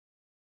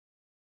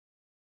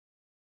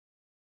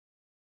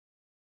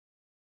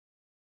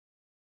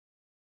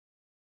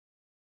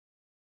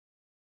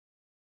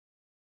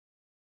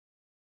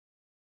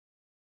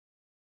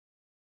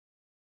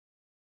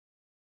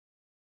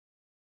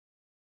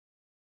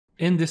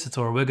In this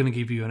tutorial, we're going to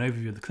give you an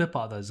overview of the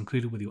clipart that is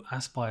included with your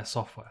Aspire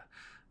software.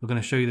 We're going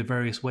to show you the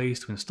various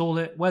ways to install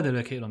it, where they're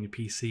located on your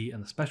PC,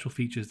 and the special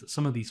features that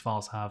some of these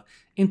files have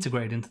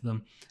integrated into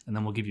them, and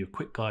then we'll give you a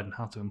quick guide on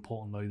how to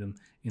import and load them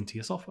into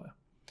your software.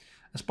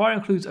 Aspire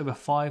includes over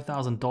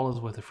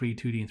 $5,000 worth of free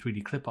 2D and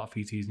 3D clipart for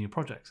you to use in your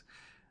projects,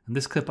 and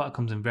this clipart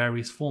comes in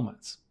various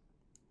formats.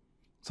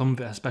 Some of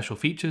it has special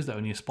features that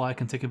only Aspire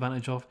can take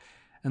advantage of,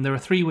 and there are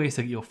 3 ways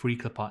to get your free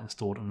clipart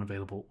installed and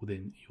available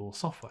within your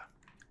software.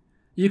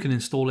 You can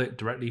install it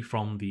directly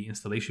from the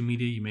installation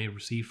media you may have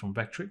received from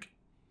Vectric.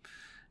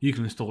 You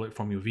can install it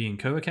from your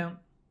V&Co account,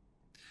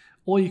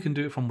 or you can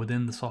do it from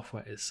within the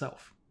software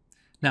itself.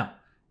 Now,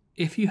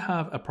 if you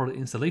have a product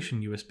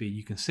installation USB,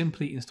 you can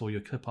simply install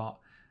your clipart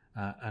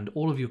and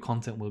all of your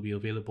content will be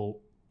available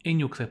in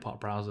your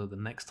clipart browser the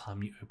next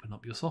time you open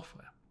up your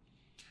software.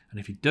 And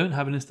if you don't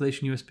have an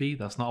installation USB,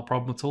 that's not a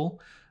problem at all.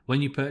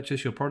 When you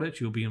purchase your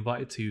product, you'll be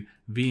invited to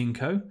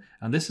V&Co,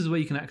 and this is where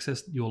you can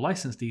access your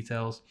license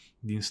details,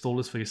 the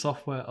installers for your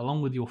software,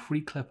 along with your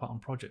free clipart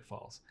and project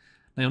files.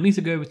 Now you'll need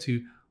to go over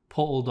to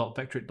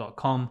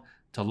portal.vectric.com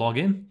to log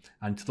in,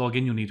 and to log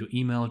in you'll need your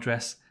email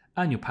address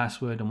and your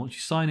password, and once you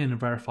sign in and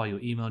verify your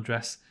email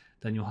address,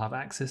 then you'll have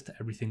access to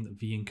everything that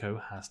V&Co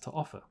has to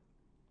offer.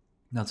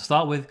 Now to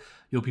start with,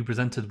 you'll be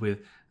presented with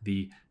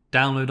the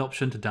download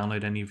option to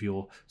download any of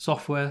your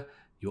software,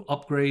 your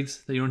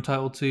upgrades that you're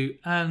entitled to,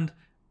 and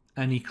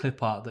any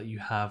clipart that you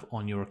have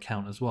on your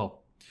account as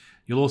well.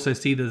 You'll also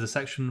see there's a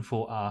section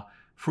for our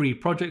free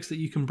projects that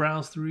you can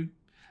browse through.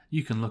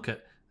 You can look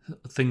at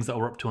things that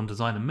we're up to on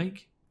design and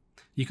make.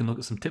 You can look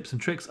at some tips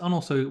and tricks and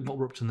also what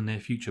we're up to in the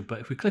near future. But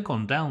if we click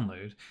on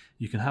download,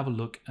 you can have a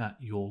look at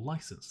your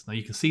license. Now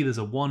you can see there's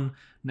a 1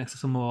 next to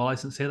some of our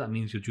license here. That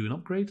means you're due an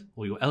upgrade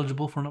or you're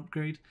eligible for an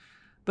upgrade.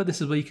 But this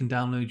is where you can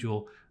download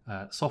your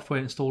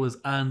software installers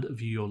and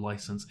view your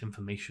license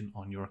information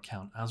on your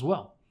account as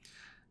well.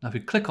 Now if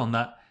you click on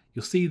that,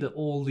 you'll see that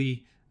all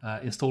the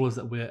installers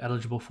that we're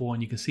eligible for,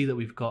 and you can see that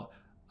we've got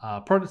our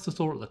products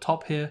installer at the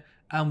top here,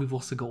 and we've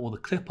also got all the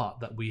clipart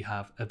that we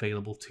have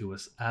available to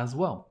us as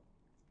well.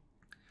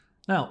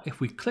 Now, if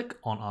we click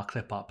on our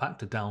clipart pack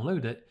to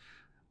download it,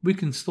 we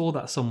can store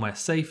that somewhere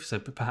safe, so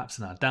perhaps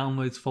in our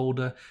downloads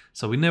folder,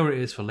 so we know where it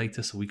is for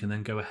later, so we can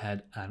then go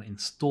ahead and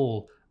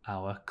install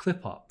our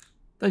clipart.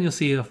 Then you'll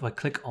see if I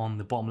click on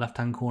the bottom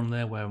left-hand corner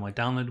there where my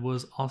download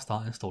was, I'll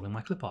start installing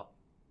my clipart.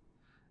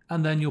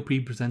 And then you'll be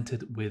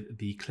presented with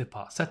the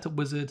clipart setup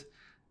wizard,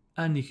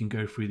 and you can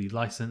go through the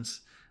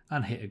license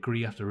and hit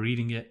agree after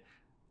reading it.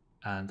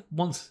 And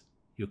once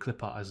your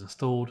clipart is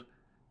installed,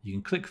 you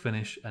can click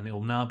finish and it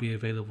will now be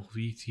available for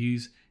you to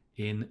use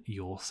in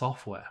your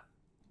software.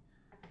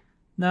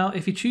 Now,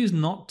 if you choose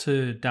not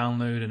to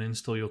download and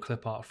install your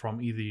clipart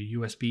from either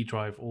your USB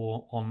drive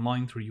or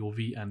online through your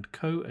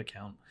V&Co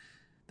account,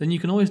 then you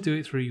can always do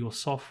it through your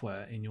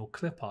software in your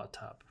clipart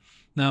tab.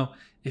 Now,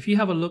 if you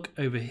have a look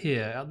over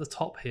here at the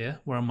top here,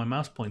 where my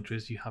mouse pointer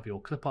is, you have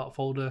your clipart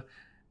folder,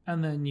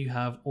 and then you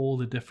have all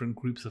the different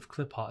groups of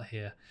clipart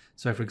here.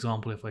 So for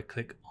example, if I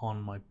click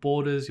on my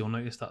borders, you'll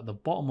notice that at the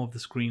bottom of the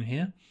screen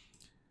here,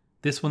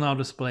 this will now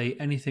display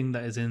anything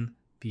that is in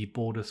the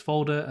borders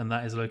folder, and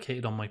that is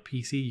located on my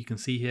PC. You can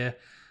see here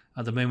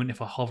at the moment,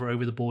 if I hover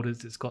over the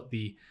borders, it's got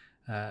the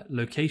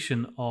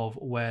location of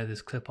where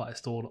this clipart is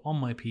stored on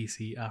my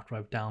PC after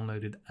I've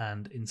downloaded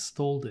and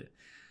installed it.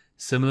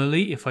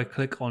 Similarly, if I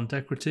click on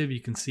decorative, you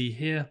can see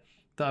here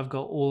that I've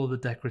got all of the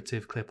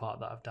decorative clipart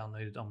that I've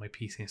downloaded on my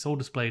PC. It's all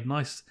displayed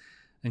nice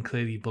and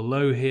clearly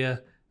below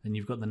here, and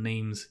you've got the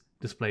names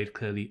displayed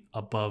clearly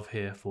above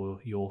here for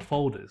your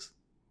folders.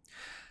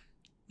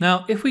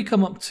 Now, if we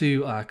come up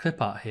to our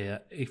clipart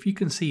here, if you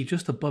can see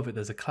just above it,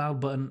 there's a cloud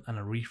button and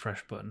a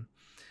refresh button.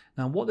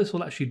 Now, what this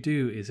will actually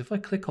do is if I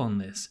click on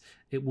this,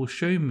 it will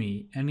show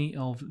me any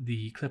of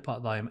the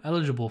clipart that I am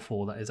eligible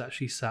for that is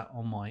actually sat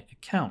on my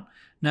account.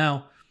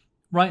 Now,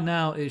 right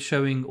now it's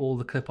showing all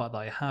the clipart that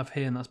I have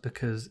here, and that's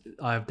because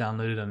I have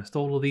downloaded and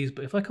installed all these.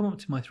 But if I come up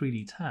to my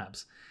 3D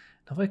tabs,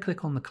 if I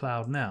click on the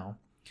cloud now,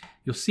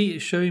 you'll see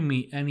it's showing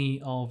me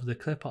any of the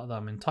clipart that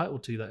I'm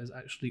entitled to that is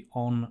actually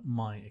on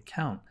my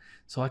account.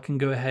 So I can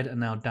go ahead and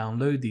now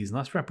download these, and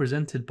that's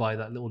represented by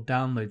that little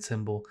download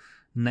symbol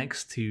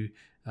next to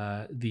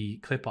the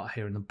clipart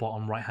here in the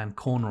bottom right hand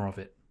corner of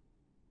it.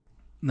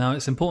 Now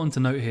it's important to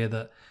note here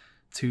that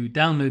to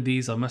download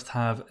these I must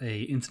have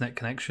a internet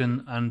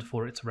connection, and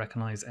for it to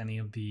recognize any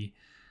of the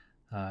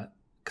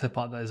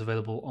clipart that is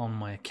available on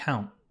my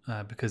account,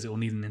 because it will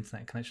need an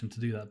internet connection to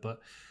do that.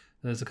 But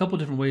there's a couple of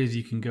different ways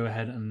you can go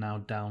ahead and now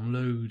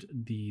download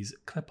these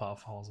clipart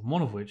files, and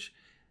one of which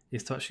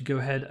is to actually go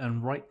ahead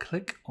and right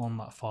click on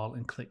that file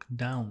and click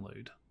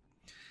download.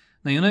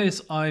 Now you'll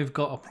notice I've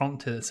got a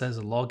prompt here that says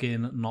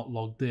login not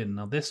logged in.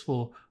 Now this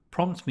will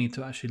prompt me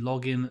to actually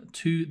log in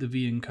to the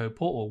V&Co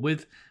portal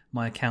with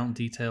my account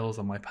details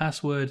and my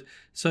password,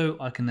 so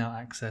I can now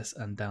access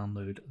and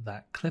download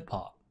that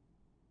clipart.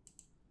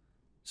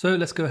 So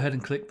let's go ahead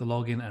and click the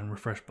login and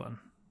refresh button.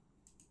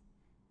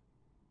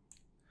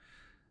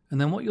 And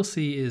then what you'll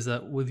see is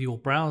that with your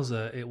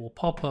browser, it will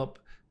pop up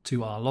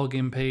to our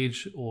login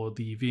page or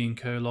the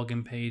V&Co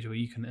login page where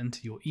you can enter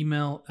your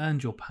email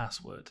and your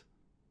password.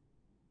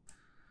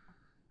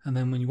 And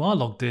then when you are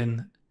logged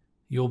in,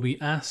 you'll be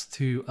asked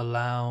to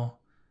allow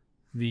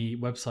the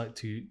website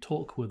to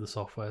talk with the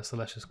software. So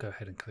let's just go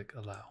ahead and click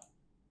allow.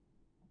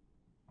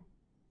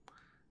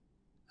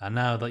 And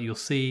now that you'll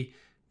see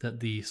that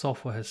the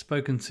software has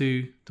spoken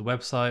to the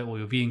website or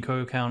your V&Co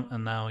account,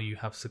 and now you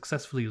have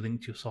successfully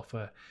linked your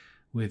software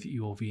with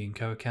your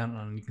V&Co account,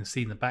 and you can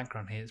see in the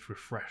background here it's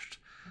refreshed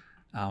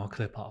our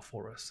Clipart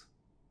for us.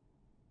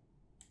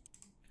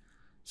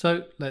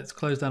 So let's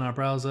close down our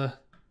browser,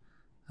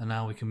 and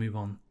now we can move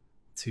on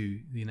to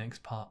the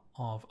next part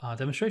of our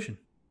demonstration.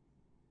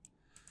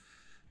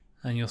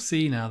 And you'll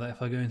see now that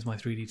if I go into my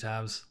 3D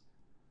tabs,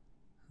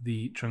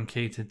 the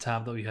truncated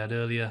tab that we had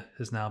earlier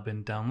has now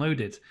been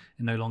downloaded. It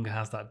no longer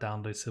has that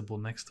download symbol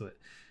next to it.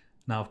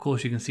 Now, of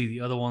course, you can see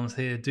the other ones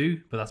here do,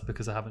 but that's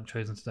because I haven't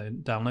chosen to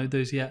download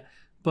those yet.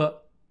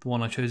 But the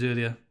one I chose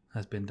earlier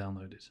has been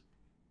downloaded.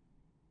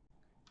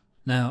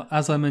 Now,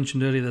 as I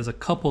mentioned earlier, there's a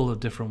couple of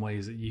different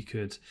ways that you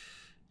could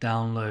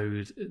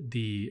download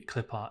the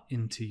Clipart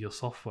into your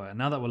software.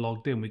 Now that we're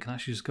logged in, we can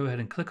actually just go ahead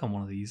and click on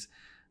one of these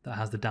that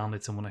has the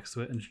download symbol next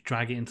to it and just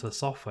drag it into the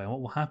software. And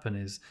what will happen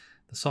is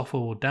the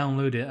software will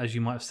download it. As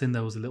you might have seen,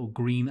 there was a little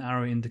green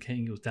arrow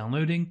indicating it was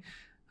downloading.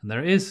 And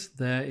there it is.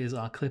 There is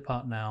our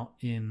Clipart now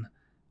in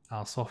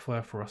our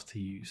software for us to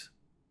use.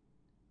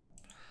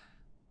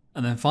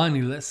 And then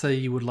finally, let's say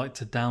you would like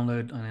to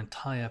download an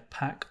entire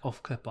pack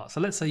of Clipart.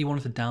 So let's say you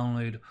wanted to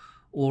download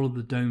all of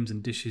the domes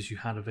and dishes you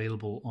had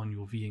available on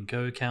your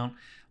V&Co account.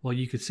 Well,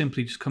 you could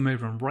simply just come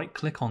over and right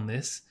click on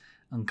this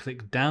and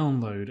click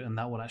download, and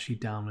that will actually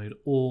download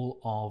all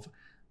of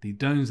the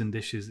domes and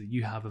dishes that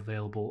you have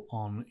available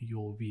on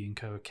your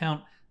V&Co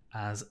account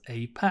as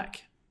a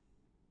pack.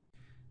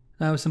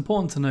 Now, it's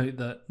important to note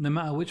that no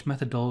matter which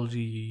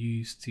methodology you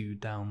use to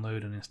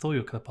download and install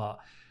your Clipart,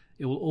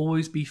 it will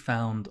always be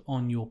found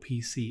on your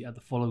PC at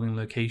the following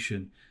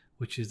location,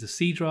 which is the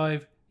C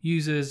drive,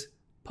 users,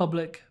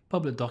 public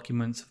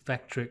documents,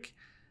 Vectric,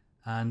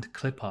 and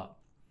Clipart.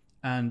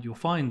 And you'll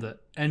find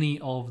that any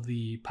of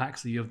the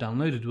packs that you have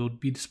downloaded will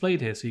be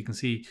displayed here. So you can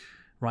see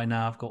right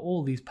now I've got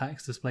all these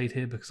packs displayed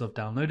here because I've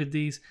downloaded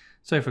these.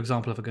 So for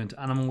example, if I go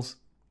into animals,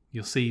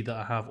 you'll see that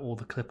I have all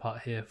the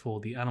Clipart here for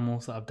the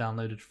animals that I've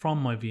downloaded from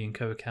my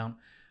V&Co account,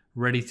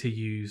 ready to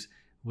use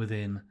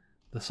within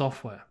the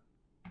software.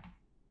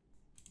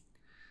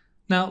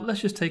 Now, let's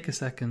just take a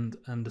second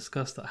and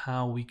discuss that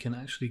how we can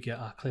actually get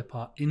our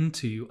Clipart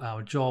into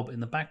our job in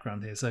the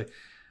background here. So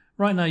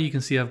right now you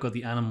can see I've got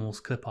the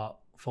animals Clipart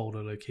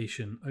folder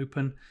location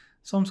open.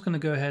 So I'm just going to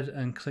go ahead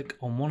and click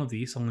on one of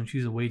these. So I'm going to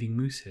choose a wading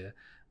moose here.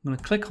 I'm going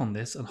to click on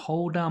this and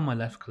hold down my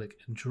left click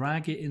and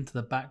drag it into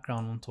the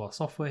background onto our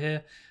software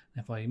here.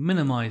 And if I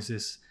minimize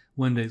this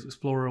Windows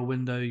Explorer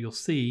window, you'll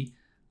see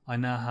I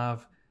now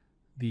have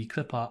the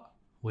Clipart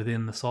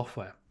within the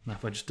software. Now,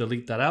 if I just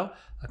delete that out,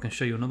 I can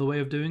show you another way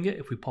of doing it.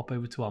 If we pop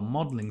over to our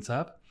modeling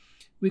tab,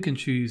 we can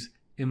choose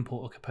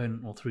import a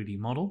component or 3D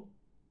model.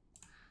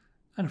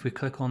 And if we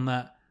click on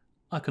that,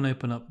 I can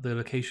open up the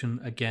location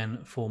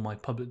again for my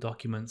public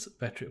documents,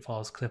 Vectric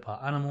files,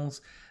 Clipart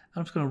animals. And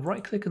I'm just going to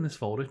right click in this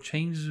folder,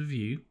 change the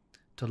view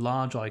to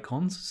large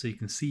icons so you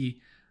can see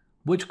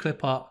which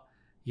Clipart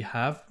you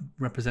have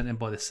represented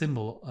by the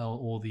symbol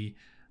or the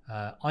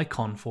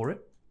icon for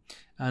it.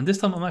 And this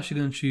time I'm actually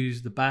going to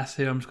choose the bass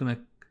here. I'm just going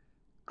to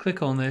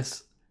click on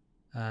this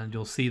and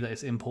you'll see that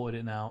it's imported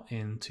it now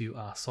into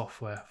our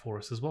software for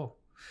us as well.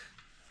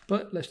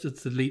 But let's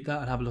just delete that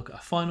and have a look at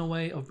a final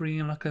way of bringing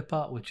in our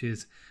Clipart, which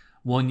is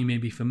one you may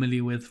be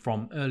familiar with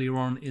from earlier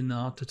on in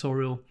our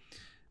tutorial,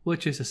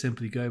 which is to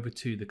simply go over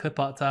to the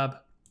Clipart tab,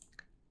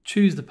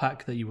 choose the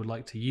pack that you would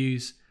like to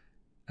use,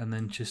 and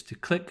then just to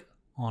click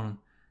on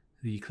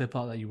the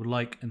Clipart that you would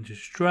like and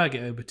just drag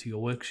it over to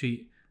your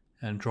worksheet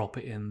and drop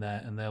it in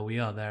there. And there we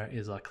are. There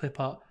is our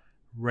Clipart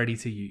ready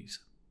to use.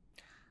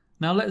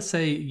 Now, let's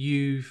say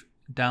you've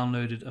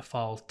downloaded a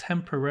file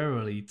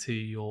temporarily to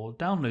your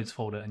downloads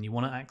folder and you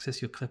want to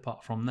access your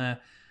Clipart from there.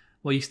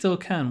 Well, you still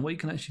can. What you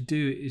can actually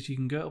do is you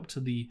can go up to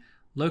the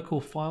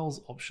local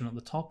files option at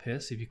the top here.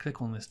 So if you click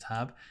on this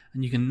tab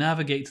and you can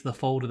navigate to the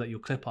folder that your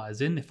Clipart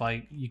is in.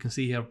 You can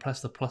see here, I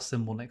press the plus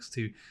symbol next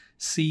to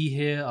C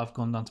here. I've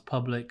gone down to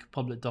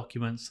public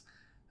documents,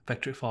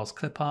 Vectric files,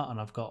 Clipart,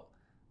 and I've got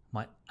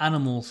my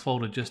animals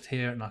folder just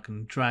here, and I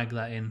can drag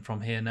that in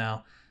from here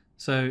now.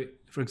 So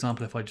for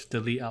example, if I just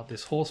delete out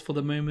this horse for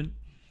the moment,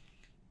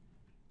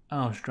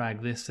 I'll just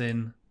drag this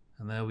in,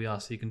 and there we are.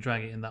 So you can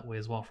drag it in that way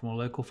as well from a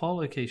local file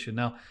location.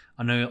 Now,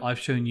 I know I've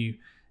shown you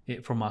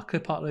it from our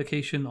Clipart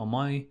location on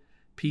my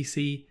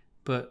PC,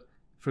 but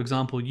for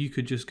example, you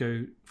could just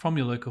go from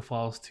your local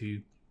files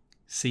to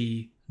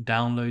C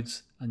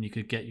downloads, and you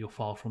could get your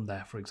file from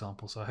there, for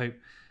example. So I hope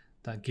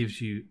that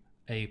gives you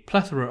a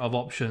plethora of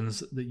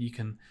options that you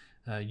can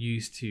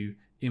use to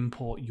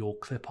import your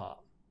Clipart.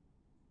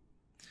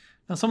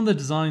 Now, some of the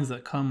designs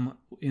that come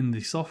in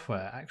the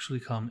software actually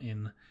come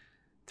in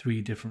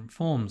three different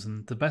forms.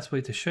 And the best way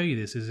to show you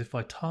this is if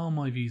I tile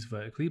my views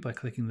vertically by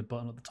clicking the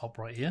button at the top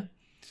right here.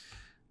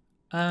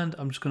 And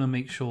I'm just going to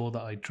make sure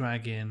that I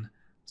drag in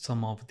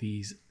some of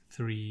these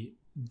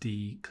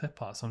 3D clip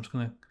art. So I'm just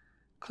going to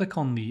click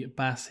on the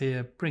bass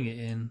here, bring it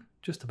in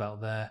just about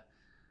there.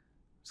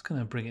 Just going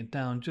to bring it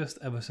down just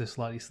ever so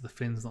slightly so the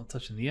fin's not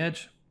touching the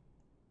edge.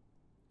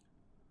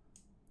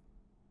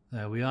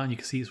 There we are, and you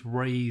can see it's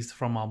raised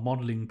from our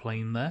modeling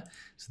plane there.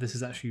 So this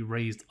is actually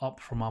raised up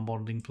from our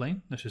modeling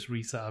plane. Let's just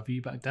reset our view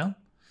back down.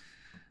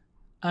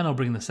 And I'll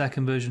bring the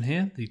second version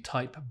here, the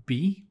type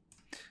B.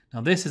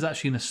 Now this is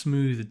actually in a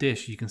smooth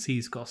dish. You can see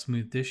it's got a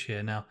smooth dish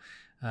here. Now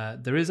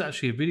there is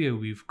actually a video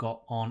we've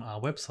got on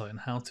our website on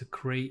how to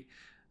create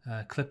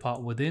clip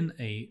art within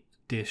a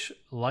dish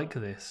like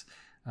this.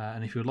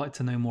 And if you would like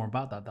to know more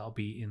about that, that'll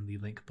be in the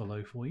link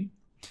below for you.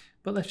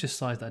 But let's just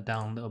size that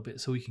down a little bit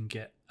so we can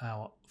get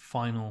our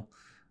final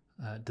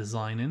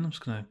design in. I'm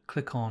just going to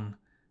click on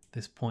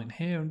this point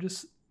here and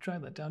just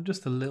drag that down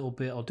just a little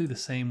bit. I'll do the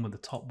same with the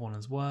top one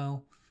as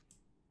well,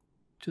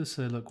 just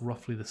so they look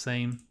roughly the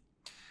same.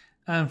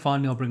 And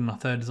finally, I'll bring in our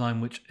third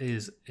design, which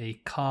is a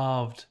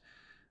carved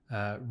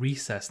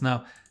recess.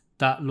 Now,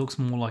 that looks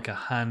more like a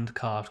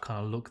hand-carved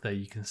kind of look there.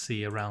 You can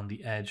see around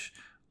the edge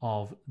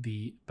of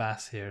the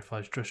bass here. If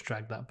I just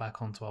drag that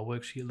back onto our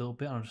worksheet a little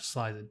bit, I'll just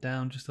size it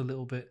down just a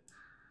little bit.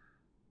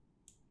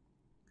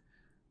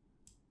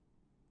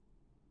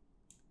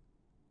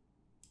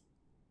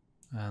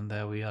 And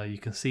there we are. You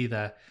can see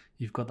there,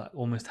 you've got that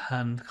almost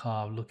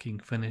hand-carved looking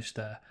finish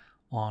there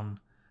on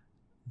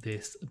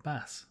this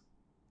bass.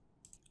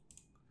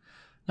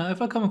 Now,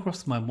 if I come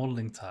across to my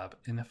modeling tab,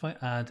 and if I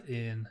add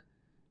in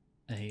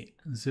a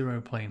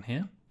zero plane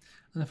here,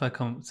 and if I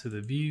come up to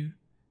the view,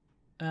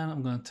 and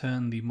I'm going to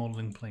turn the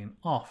modeling plane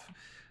off,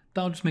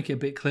 that'll just make it a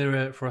bit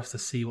clearer for us to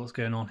see what's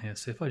going on here.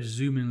 So if I just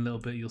zoom in a little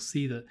bit, you'll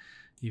see that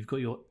you've got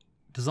your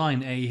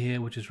design A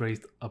here, which is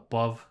raised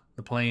above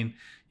the plane.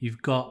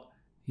 You've got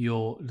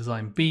your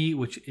design B,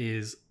 which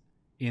is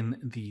in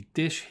the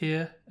dish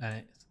here, and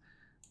it's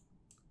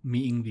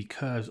meeting the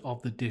curves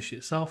of the dish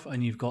itself.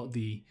 And you've got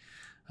the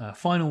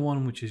final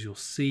one, which is your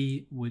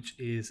C, which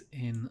is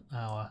in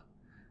our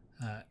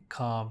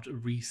carved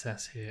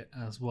recess here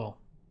as well.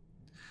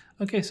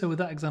 Okay, so with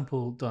that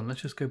example done,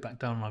 let's just go back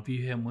down on our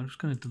view here, and we're just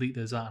going to delete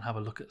those out and have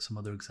a look at some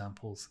other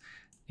examples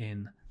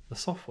in the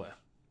software.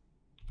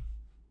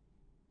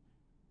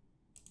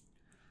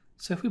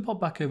 So if we pop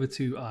back over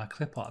to our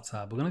Clipart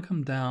tab, we're going to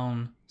come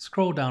down,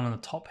 scroll down on the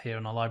top here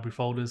in our library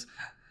folders,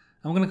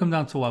 and we're going to come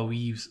down to our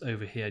weaves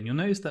over here. And you'll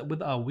notice that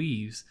with our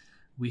weaves,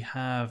 we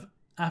have,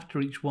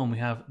 after each one, we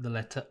have the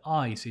letter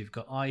I. So you've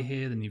got I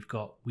here, then you've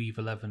got weave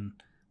 11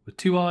 with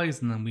 2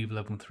 I's, and then weave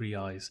 11 with 3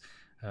 I's.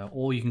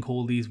 Or you can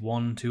call these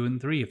 1, 2, and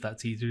 3 if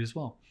that's easier as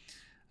well.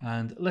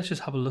 And let's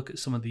just have a look at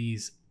some of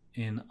these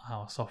in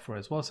our software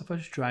as well. So if I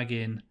just drag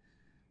in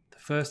the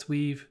first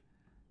weave,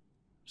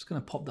 I'm just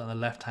going to pop that in the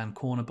left hand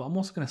corner, but I'm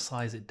also going to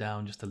size it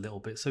down just a little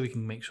bit so we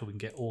can make sure we can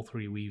get all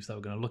 3 weaves that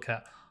we're going to look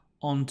at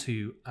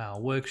onto our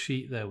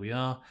worksheet. There we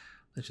are.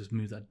 Let's just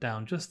move that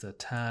down just a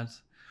tad.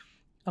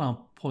 And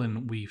I'll pull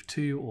in weave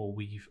 2 or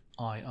weave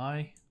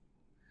II.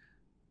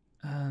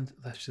 And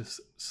let's just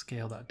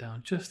scale that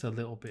down just a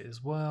little bit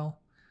as well.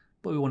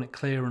 But we want it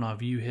clear in our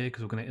view here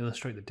because we're going to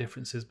illustrate the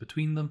differences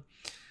between them.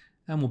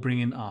 And we'll bring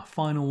in our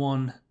final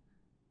one,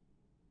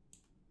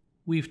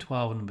 weave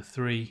 12 number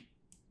 3,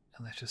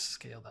 and let's just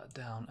scale that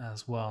down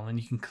as well. And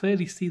you can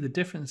clearly see the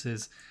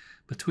differences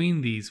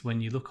between these when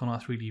you look on our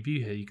 3D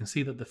view here. You can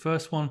see that the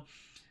first one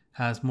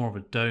has more of a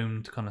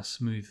domed kind of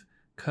smooth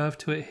curve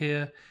to it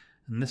here,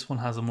 and this one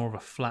has a more of a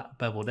flat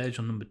beveled edge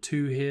on number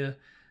 2 here,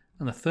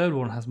 and the third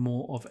one has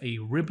more of a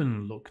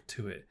ribbon look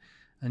to it.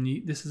 And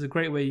this is a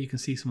great way you can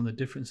see some of the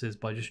differences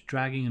by just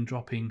dragging and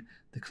dropping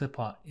the clip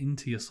art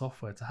into your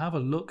software to have a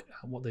look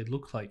at what they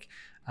look like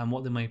and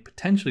what they may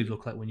potentially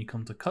look like when you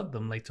come to cut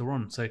them later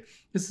on. So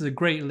this is a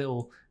great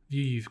little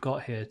view you've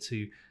got here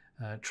to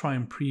try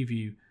and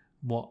preview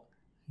what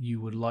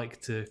you would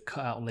like to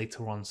cut out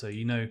later on. So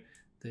you know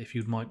that if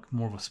you'd like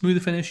more of a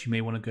smoother finish, you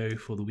may want to go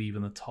for the weave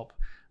in the top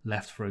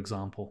left, for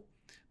example.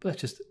 But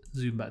let's just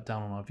zoom back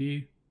down on our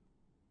view.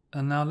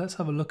 And now let's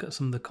have a look at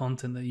some of the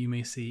content that you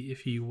may see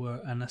if you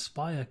were an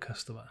Aspire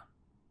customer.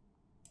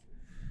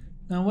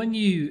 Now when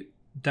you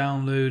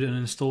download and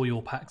install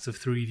your packs of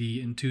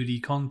 3D and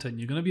 2D content,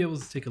 you're going to be able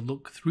to take a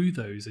look through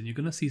those, and you're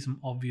going to see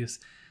some obvious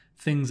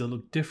things that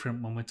look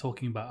different when we're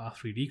talking about our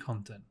 3D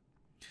content.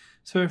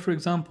 So for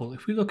example,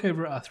 if we look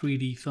over at our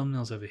 3D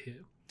thumbnails over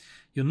here,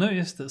 you'll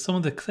notice that some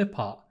of the clip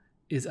art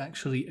is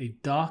actually a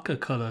darker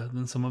color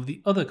than some of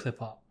the other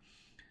clip art.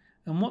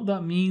 And what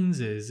that means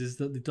is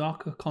that the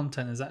darker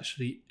content is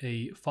actually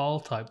a file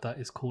type that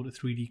is called a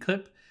 3D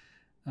clip.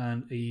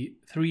 And a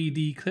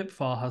 3D clip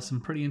file has some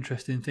pretty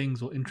interesting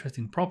things or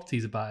interesting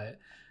properties about it,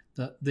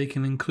 that they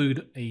can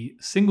include a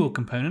single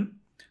component,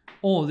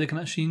 or they can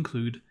actually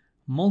include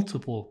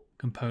multiple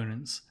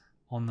components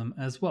on them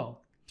as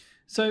well.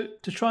 So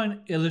to try and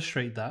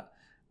illustrate that,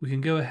 we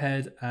can go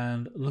ahead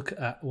and look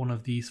at one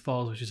of these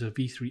files, which is a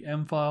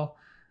V3M file,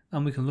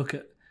 and we can look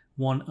at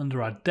one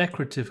under our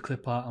decorative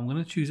clip art. I'm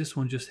going to choose this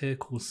one just here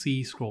called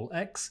C Scroll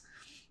X.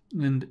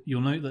 And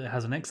you'll note that it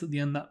has an X at the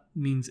end. That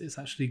means it's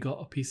actually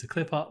got a piece of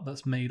clip art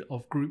that's made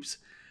of groups.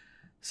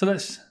 So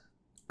let's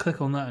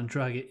click on that and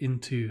drag it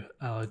into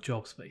our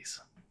job space.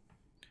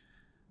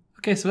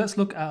 Okay, so let's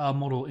look at our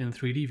model in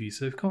 3D view.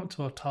 So we've come up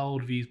to our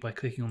tiled views by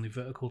clicking on the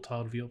vertical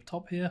tiled view up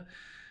top here.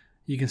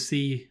 You can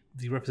see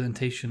the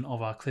representation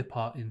of our clip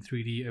art in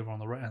 3D over on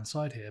the right hand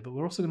side here, but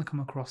we're also going to come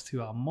across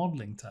to our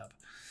modeling tab.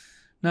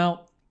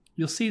 Now,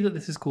 you'll see that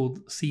this is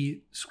called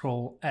C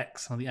Scroll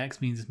X. Now the X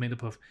means it's made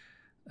up of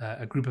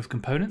a group of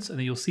components,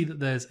 and you'll see that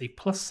there's a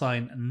plus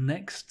sign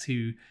next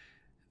to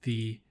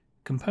the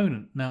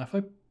component. Now, if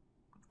I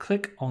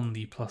click on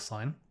the plus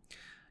sign,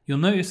 you'll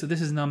notice that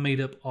this is now made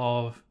up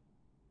of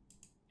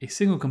a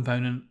single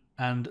component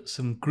and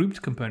some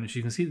grouped components.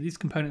 You can see that these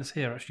components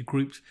here are actually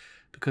grouped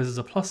because there's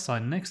a plus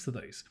sign next to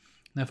those.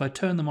 Now, if I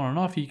turn them on and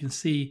off, you can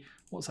see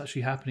what's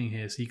actually happening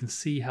here. So you can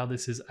see how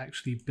this is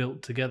actually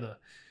built together.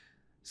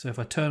 So if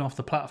I turn off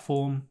the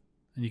platform,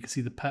 and you can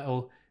see the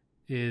petal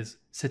is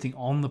sitting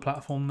on the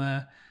platform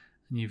there,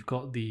 and you've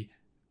got the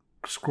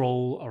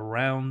scroll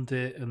around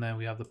it, and then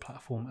we have the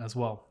platform as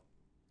well.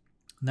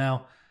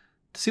 Now,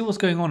 to see what's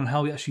going on and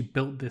how we actually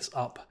built this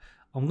up,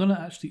 I'm going to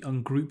actually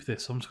ungroup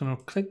this. So I'm just going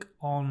to click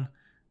on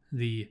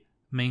the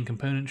main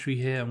componentry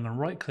here. I'm going to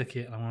right click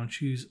it and I'm going to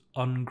choose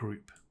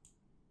ungroup.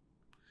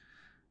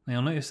 Now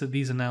you'll notice that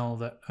these are now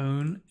their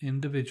own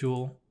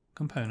individual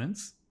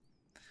components,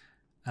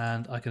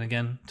 and I can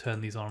again turn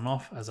these on and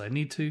off as I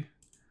need to.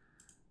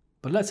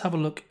 But let's have a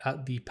look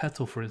at the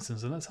petal, for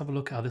instance, and let's have a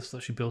look at how this is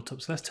actually built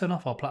up. So let's turn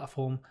off our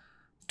platform,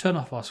 turn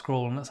off our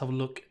scroll, and let's have a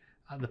look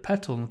at the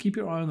petal, and keep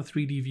your eye on the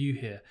 3D view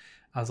here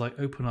as I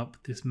open up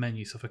this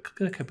menu. So if I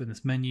click up in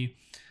this menu,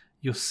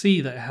 you'll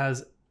see that it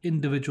has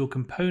individual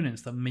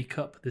components that make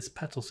up this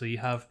petal. So you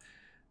have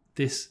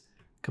this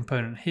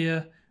component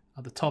here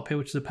at the top here,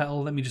 which is a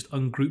petal. Let me just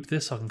ungroup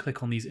this so I can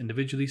click on these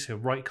individually. So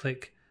right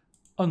click,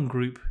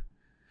 ungroup,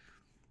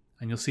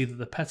 and you'll see that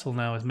the petal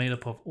now is made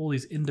up of all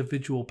these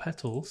individual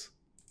petals,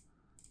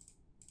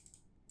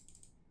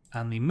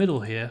 and the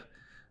middle here,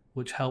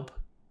 which help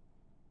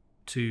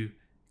to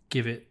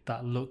give it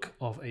that look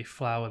of a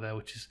flower there,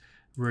 which is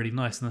really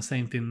nice. And the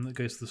same thing that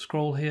goes to the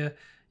scroll here.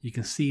 You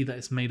can see that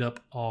it's made up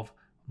of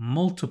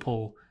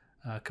multiple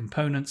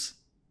components.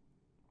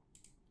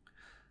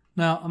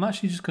 Now I'm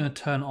actually just going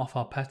to turn off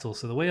our petal.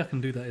 So the way I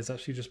can do that is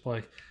actually just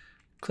by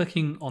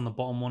clicking on the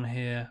bottom one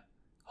here,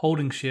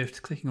 holding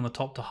shift, clicking on the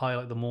top to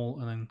highlight them all,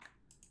 and then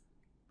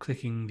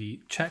clicking the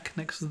check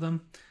next to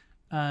them.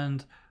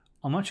 And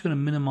I'm actually going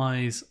to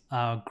minimize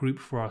our group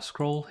for our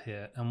scroll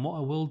here. And what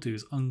I will do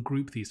is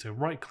ungroup these. So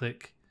right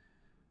click,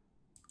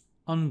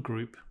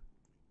 ungroup.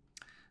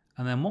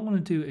 And then what I'm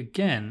going to do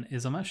again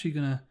is I'm actually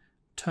going to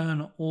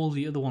turn all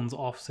the other ones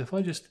off. So if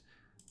I just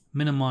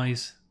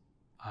minimize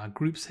our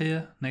groups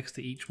here next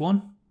to each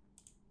one,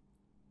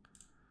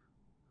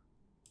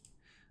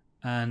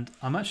 and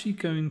I'm actually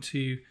going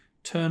to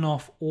turn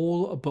off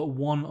all but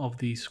one of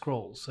these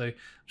scrolls. So I'm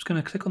just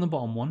going to click on the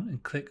bottom one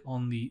and click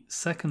on the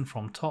second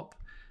from top,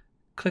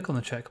 click on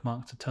the check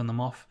mark to turn them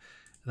off,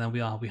 and then we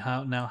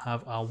now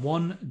have our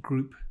one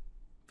group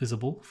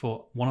visible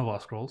for one of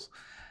our scrolls.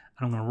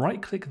 And I'm going to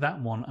right click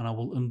that one and I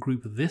will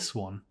ungroup this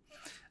one.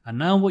 And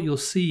now what you'll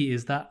see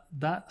is that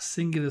that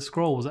singular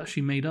scroll was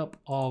actually made up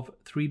of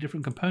 3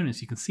 different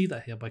components. You can see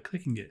that here by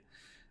clicking it.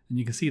 And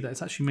you can see that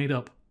it's actually made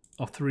up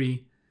of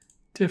 3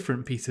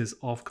 different pieces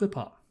of clip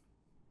art.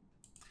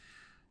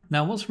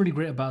 Now what's really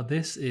great about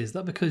this is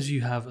that because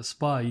you have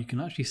Aspire, you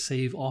can actually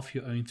save off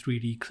your own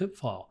 3D clip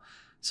file.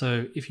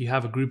 So if you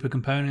have a group of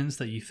components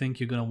that you think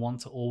you're going to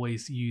want to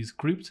always use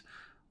grouped,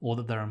 or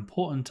that they're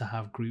important to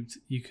have grouped,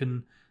 you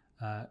can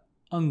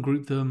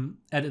ungroup them,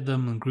 edit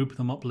them, and group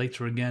them up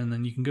later again. And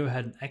then you can go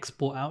ahead and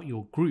export out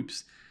your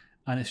groups,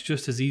 and it's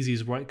just as easy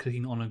as right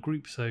clicking on a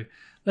group. So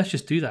let's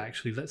just do that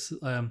actually. Let's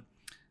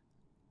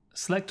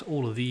select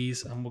all of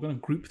these, and we're going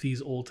to group these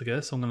all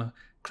together. So I'm going to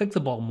click the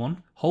bottom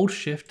one, hold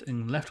shift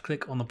and left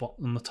click on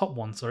the top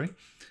one, sorry. I'm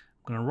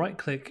going to right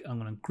click, I'm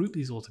going to group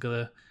these all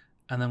together,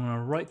 and then I'm going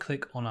to right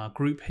click on our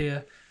group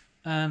here,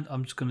 and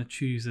I'm just going to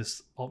choose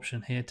this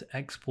option here to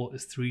export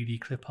as 3D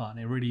clip art.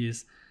 And it really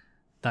is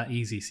that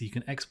easy. So you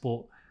can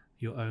export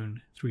your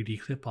own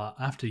 3D clip art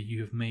after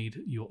you have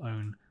made your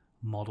own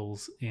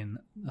models in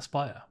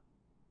Aspire.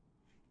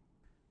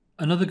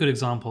 Another good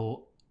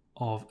example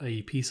of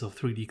a piece of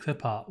 3D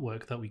clip art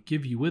work that we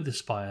give you with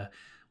Aspire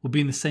will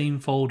be in the same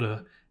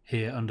folder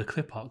here under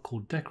clip art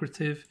called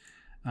decorative,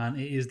 and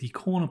it is the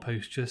corner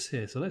post just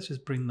here. So let's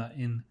just bring that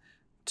in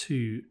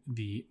to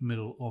the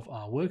middle of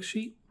our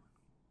worksheet.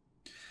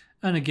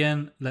 And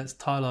again, let's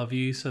tile our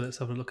view. So let's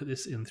have a look at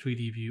this in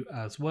 3D view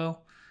as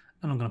well.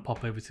 And I'm going to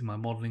pop over to my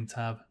modeling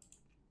tab.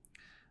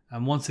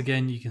 And once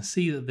again, you can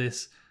see that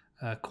this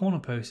corner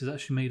post is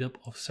actually made up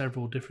of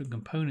several different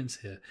components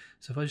here.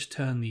 So if I just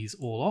turn these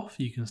all off,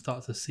 you can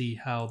start to see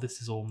how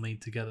this is all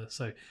made together.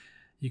 So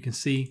you can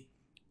see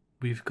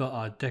we've got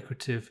our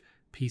decorative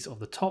piece of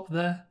the top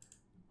there,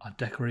 our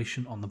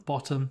decoration on the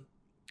bottom,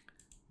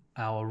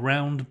 our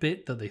round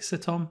bit that they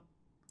sit on,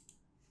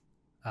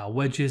 our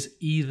wedges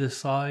either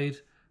side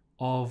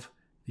of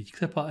the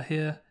clip art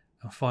here,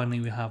 and finally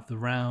we have the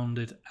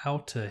rounded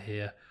outer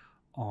here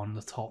on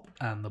the top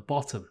and the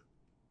bottom.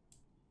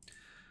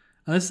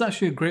 And this is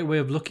actually a great way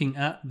of looking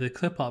at the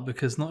clip art,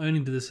 because not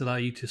only does this allow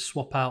you to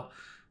swap out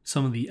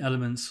some of the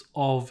elements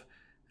of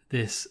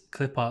this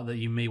clip art that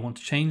you may want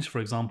to change. For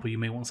example, you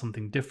may want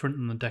something different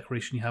than the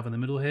decoration you have in the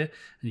middle here,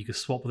 and you can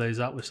swap those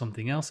out with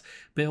something else.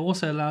 But it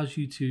also allows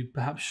you to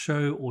perhaps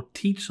show or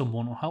teach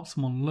someone or help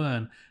someone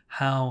learn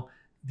how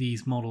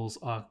these models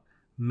are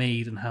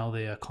made and how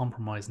they are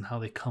compromised and how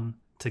they come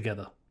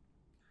together.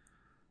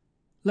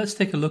 Let's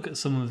take a look at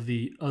some of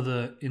the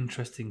other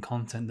interesting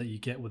content that you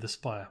get with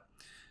Aspire.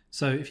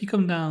 So if you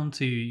come down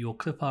to your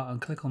clip art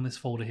and click on this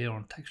folder here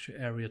on texture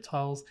area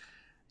tiles,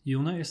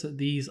 you'll notice that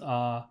these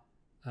are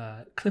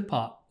clip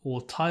art or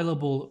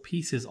tileable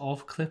pieces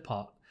of clip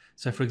art.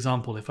 So for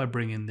example, if I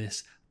bring in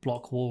this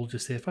block wall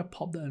just here, if I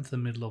pop that into the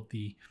middle of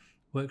the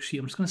worksheet,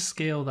 I'm just going to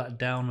scale that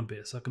down a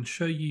bit so I can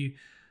show you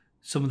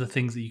some of the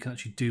things that you can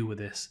actually do with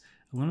this.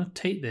 I'm going to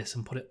take this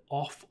and put it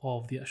off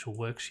of the actual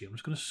worksheet. I'm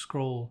just going to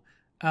scroll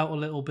out a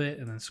little bit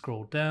and then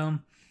scroll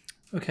down.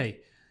 Okay,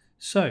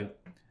 so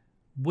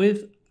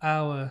with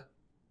our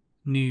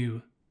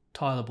new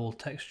tileable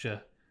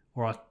texture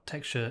or our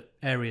texture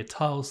area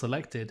tile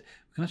selected,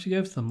 we can actually go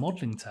over to the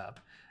modeling tab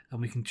and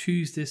we can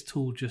choose this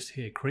tool just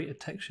here, create a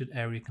textured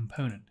area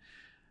component.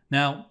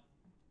 Now,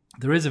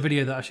 there is a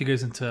video that actually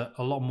goes into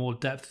a lot more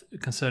depth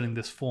concerning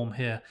this form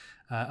here,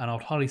 and I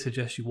would highly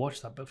suggest you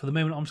watch that. But for the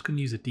moment, I'm just going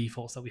to use the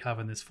defaults that we have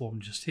in this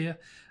form just here.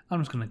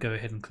 I'm just going to go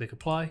ahead and click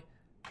apply.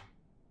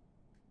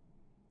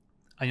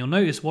 And you'll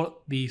notice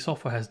what the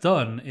software has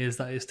done is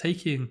that it's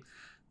taken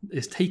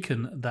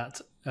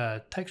that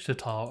texture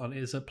tile and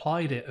it's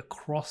applied it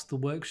across the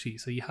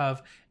worksheet. So you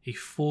have a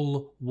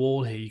full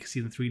wall here. You can see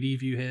in the 3D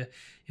view here,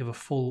 you have a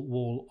full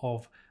wall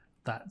of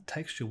that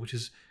texture, which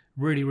is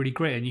really, really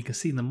great. And you can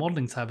see in the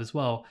modeling tab as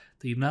well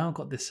that you've now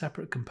got this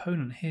separate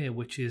component here,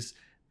 which is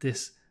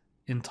this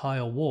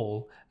entire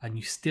wall, and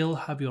you still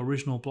have your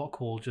original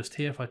block wall just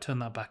here. If I turn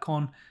that back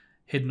on,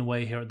 hidden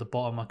away here at the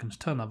bottom, I can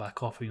just turn that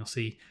back off and you'll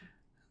see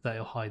that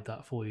it'll hide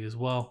that for you as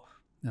well.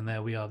 And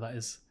there we are. That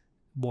is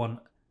one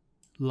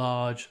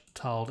large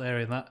tiled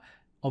area, and that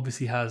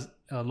obviously has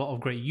a lot of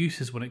great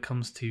uses when it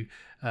comes to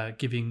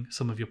giving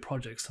some of your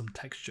projects some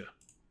texture.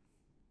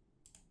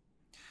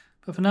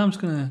 But for now, I'm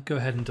just going to go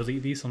ahead and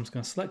delete these. So I'm just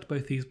going to select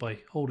both these by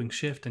holding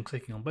shift and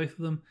clicking on both of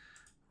them,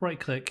 right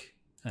click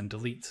and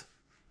delete.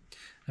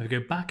 Now if we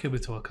go back over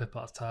to our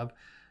Clipart tab,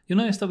 you'll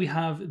notice that we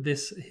have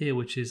this here,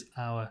 which is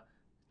our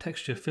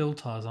texture fill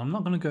tiles. I'm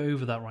not going to go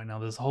over that right now.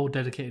 There's a whole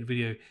dedicated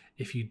video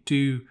if you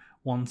do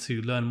want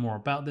to learn more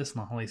about this,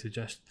 and I highly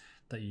suggest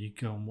that you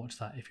go and watch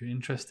that if you're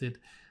interested.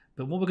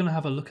 But what we're going to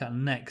have a look at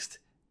next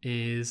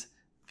is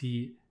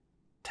the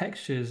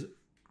textures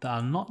that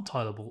are not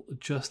tileable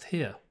just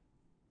here.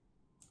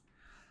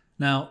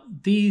 Now,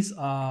 these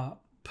are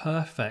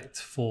perfect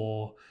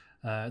for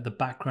the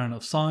background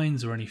of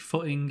signs or any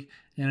footing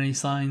in any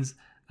signs.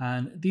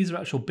 And these are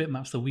actual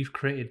bitmaps that we've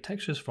created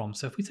textures from.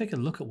 So if we take a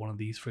look at one of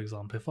these, for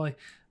example, if I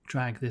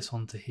drag this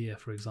onto here,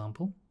 for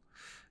example,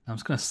 I'm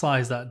just going to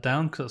size that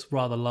down because it's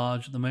rather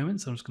large at the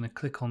moment. So I'm just going to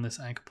click on this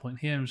anchor point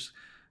here. I'm just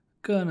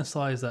going to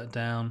size that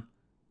down. I'm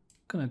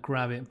going to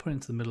grab it and put it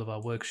into the middle of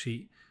our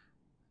worksheet.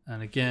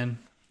 And again,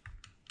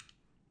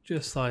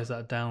 just size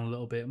that down a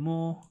little bit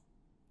more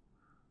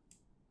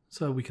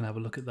so we can have a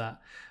look at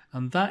that.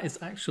 And that is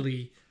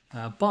actually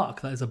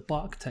bark. That is a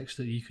bark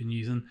texture that you can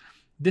use. And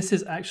this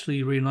is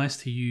actually really nice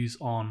to use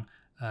on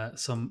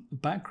some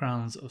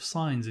backgrounds of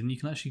signs, and you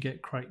can actually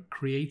get quite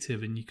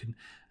creative, and you can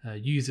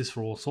use this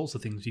for all sorts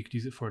of things. You could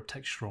use it for a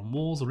texture on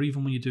walls, or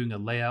even when you're doing a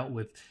layout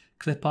with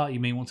clip art, you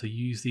may want to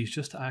use these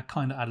just to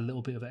kind of add a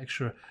little bit of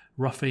extra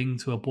roughing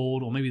to a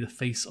board, or maybe the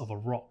face of a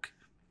rock.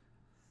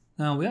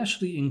 Now, we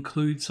actually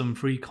include some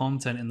free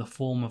content in the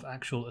form of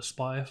actual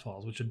Aspire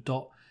files, which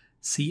are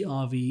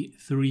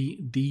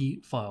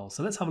 .crv3d files.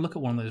 So let's have a look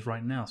at one of those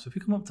right now. So if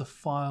we come up to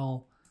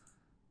File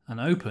and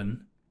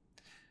Open,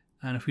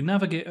 and if we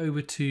navigate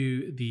over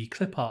to the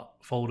Clipart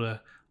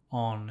folder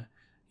on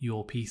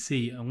your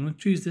PC, I'm going to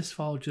choose this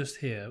file just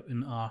here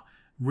in our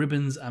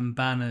Ribbons and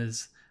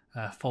Banners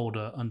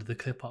folder under the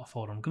Clipart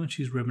folder. I'm going to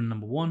choose ribbon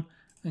number 1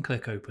 and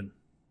click Open.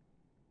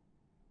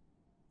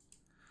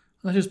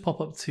 Let's just pop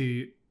up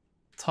to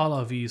tile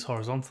our views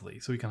horizontally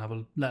so we can have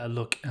a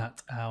look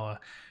at our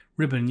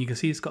ribbon. You can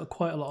see it's got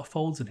quite a lot of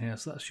folds in here,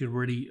 so that's actually a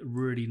really,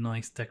 really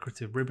nice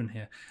decorative ribbon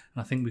here,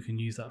 and I think we can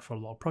use that for a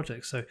lot of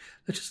projects. So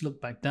let's just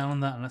look back down on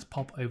that and let's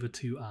pop over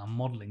to our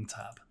modeling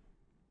tab.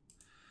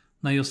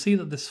 Now you'll see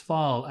that this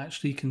file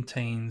actually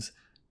contains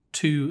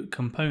 2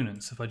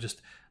 components. If I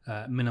just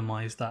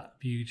minimize that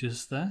view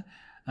just there,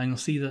 and you'll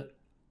see that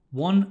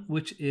one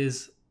which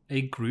is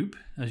a group,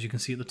 as you can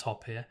see at the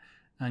top here,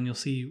 and you'll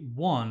see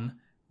one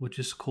which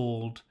is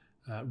called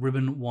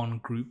ribbon 1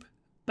 group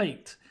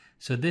baked.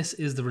 So this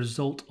is the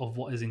result of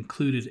what is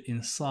included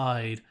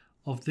inside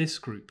of this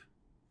group.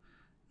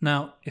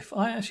 Now, if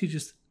I actually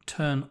just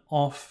turn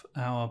off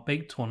our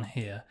baked one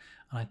here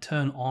and I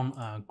turn on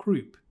our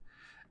group,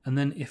 and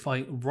then if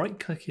I right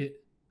click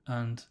it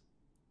and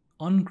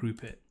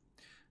ungroup it,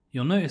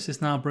 you'll notice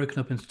it's now broken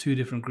up into two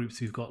different groups.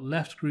 We've got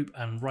left group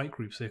and right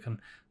group, so you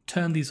can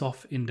turn these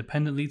off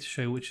independently to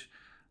show which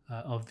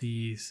of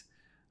these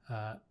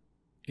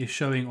is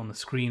showing on the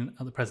screen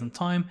at the present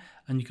time.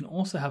 And you can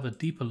also have a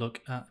deeper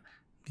look at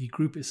the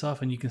group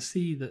itself, and you can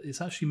see that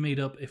it's actually made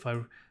up, if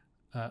I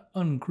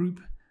ungroup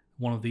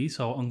one of these,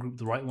 so I'll ungroup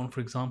the right one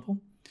for example,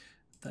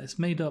 that it's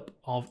made up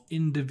of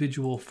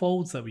individual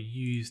folds that we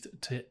used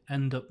to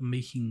end up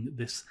making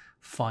this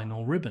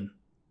final ribbon.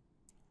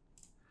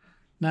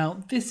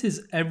 Now this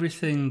is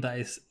everything that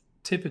is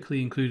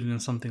typically included in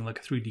something like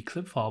a 3D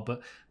clip file,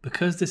 but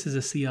because this is a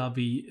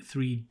CRV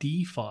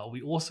 3D file,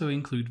 we also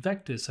include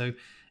vectors. So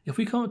if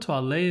we come up to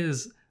our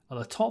layers at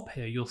the top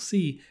here, you'll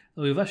see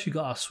that we've actually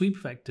got our sweep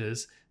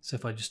vectors. So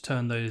if I just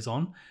turn those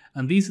on,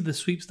 and these are the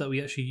sweeps that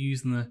we actually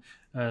use in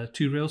the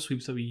two rail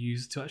sweeps that we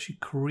use to actually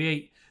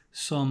create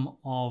some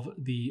of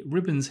the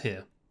ribbons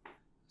here.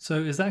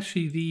 So it's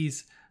actually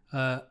these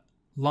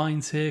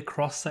lines here,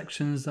 cross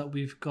sections that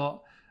we've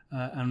got,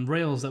 and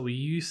rails that we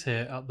use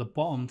here at the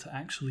bottom to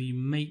actually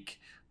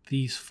make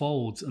these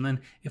folds. And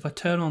then if I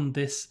turn on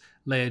this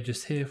layer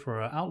just here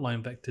for our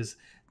outline vectors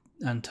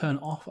and turn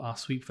off our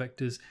sweep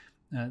vectors,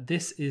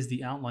 this is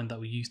the outline that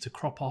we use to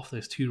crop off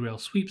those two rail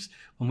sweeps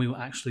when we were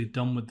actually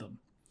done with them.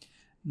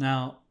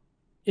 Now,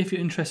 if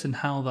you're interested in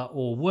how that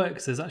all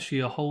works, there's actually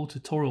a whole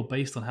tutorial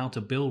based on how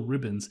to build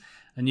ribbons,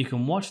 and you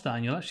can watch that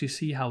and you'll actually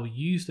see how we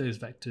use those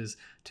vectors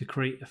to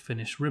create a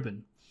finished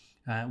ribbon.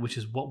 Which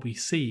is what we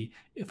see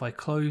if I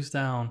close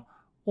down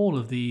all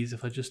of these,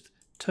 if I just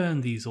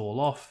turn these all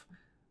off,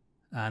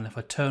 and if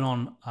I turn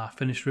on our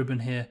finished ribbon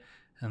here,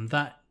 and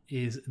that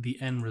is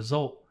the end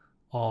result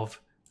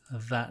of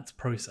that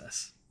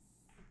process.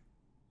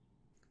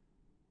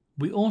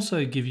 We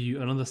also give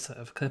you another set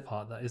of clip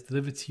art that is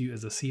delivered to you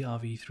as a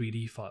CRV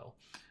 3D file,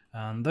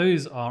 and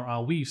those are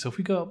our weaves. So if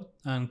we go up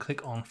and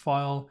click on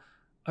File,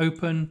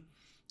 Open,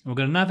 we're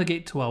going to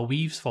navigate to our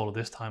Weaves folder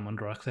this time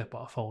under our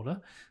Clipart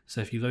folder. So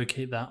if you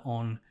locate that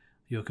on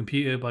your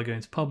computer by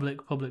going to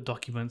Public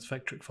Documents,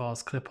 Vectric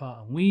Files,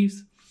 Clipart and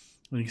Weaves,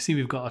 and you can see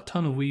we've got a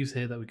ton of weaves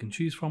here that we can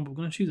choose from, but we're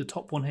going to choose the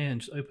top one here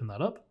and just open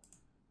that up.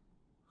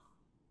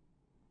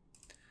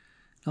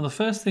 Now the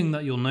first thing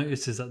that you'll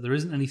notice is that there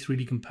isn't any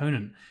 3D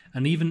component,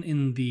 and even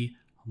in the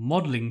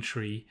modeling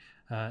tree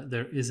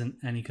there isn't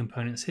any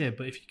components here.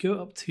 But if you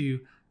go up to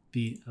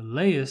the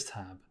Layers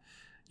tab,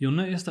 you'll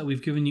notice that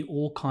we've given you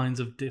all kinds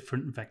of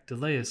different vector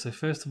layers. So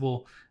first of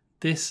all,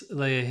 this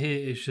layer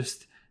here is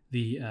just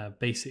the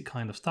basic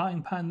kind of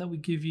starting pattern that we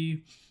give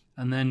you.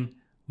 And then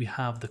we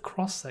have the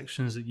cross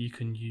sections that you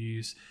can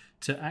use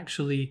to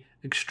actually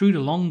extrude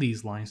along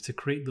these lines to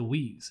create the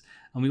weaves.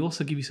 And we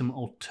also give you some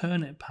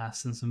alternate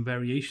paths and some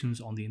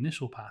variations on the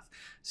initial path.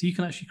 So you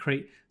can actually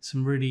create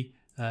some really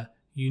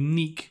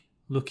unique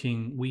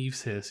looking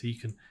weaves here. So you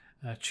can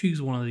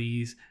choose one of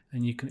these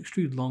and you can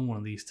extrude along one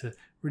of these to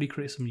really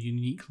create some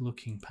unique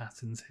looking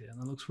patterns here,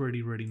 and that looks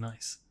really, really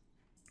nice.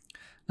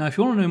 Now if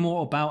you want to know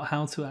more about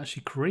how to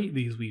actually create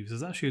these weaves,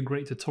 there's actually a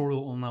great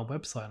tutorial on our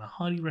website, and I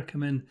highly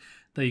recommend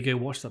that you go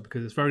watch that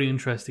because it's very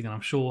interesting, and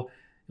I'm sure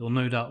it will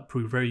no doubt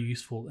prove very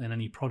useful in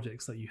any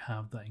projects that you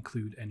have that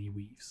include any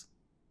weaves.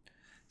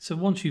 So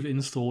once you've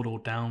installed or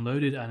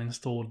downloaded and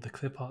installed the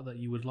clip art that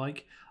you would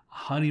like, I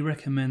highly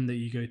recommend that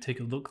you go take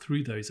a look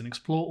through those and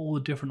explore all the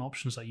different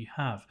options that you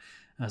have,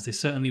 as they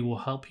certainly will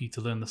help you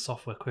to learn the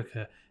software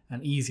quicker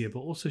and easier,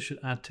 but also should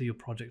add to your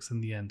projects in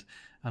the end.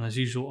 And as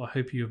usual, I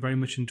hope you very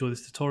much enjoy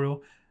this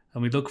tutorial,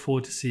 and we look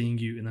forward to seeing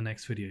you in the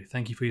next video.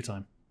 Thank you for your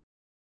time.